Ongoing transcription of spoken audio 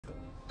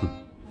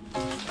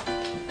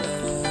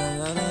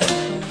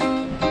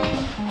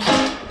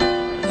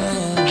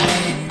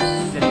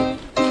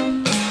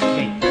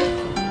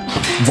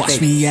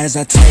me as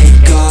I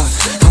take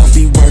off. I'll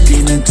be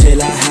working until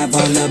I have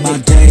all of my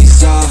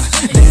days off.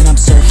 Then I'm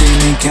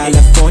surfing in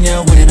California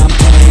when I'm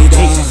paid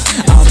off.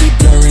 I'll be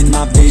blurring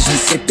my vision,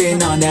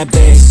 sipping on that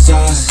bass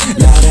sauce.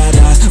 La da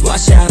da,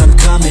 watch out, I'm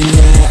coming,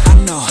 yeah. I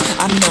know,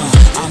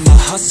 I'm a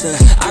hustler,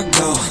 I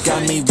go.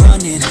 Got me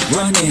running,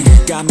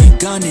 got me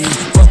gunning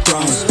for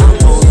thrones. I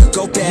won't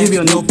go back,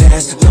 no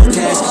pass,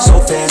 so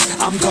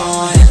fast, I'm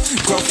gone.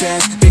 Grow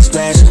fast, big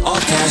splash, all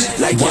cash,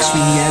 like watch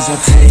me as I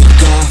take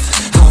off.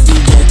 I'll be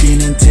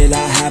working until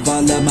I have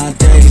all of my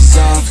days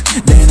off.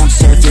 Then I'm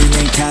surfing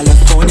in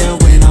California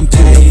when I'm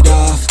paid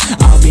off.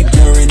 I'll be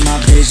blurring my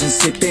vision,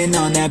 sipping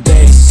on that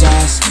bass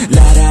sauce.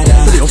 La da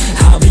da,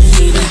 I'll be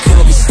eating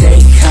Kobe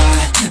steak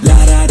hot.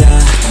 La da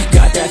da,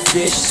 got that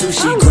fish,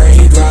 sushi,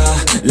 grade raw.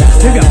 La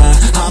da da,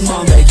 I'm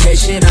on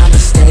vacation, I'ma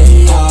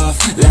stay off.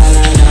 La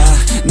da da,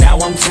 now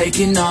I'm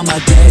taking all my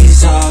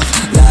days off.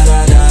 La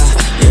da da,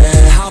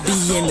 yeah, I'll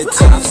be in the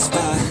top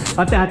spot.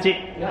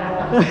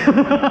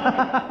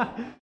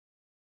 8.8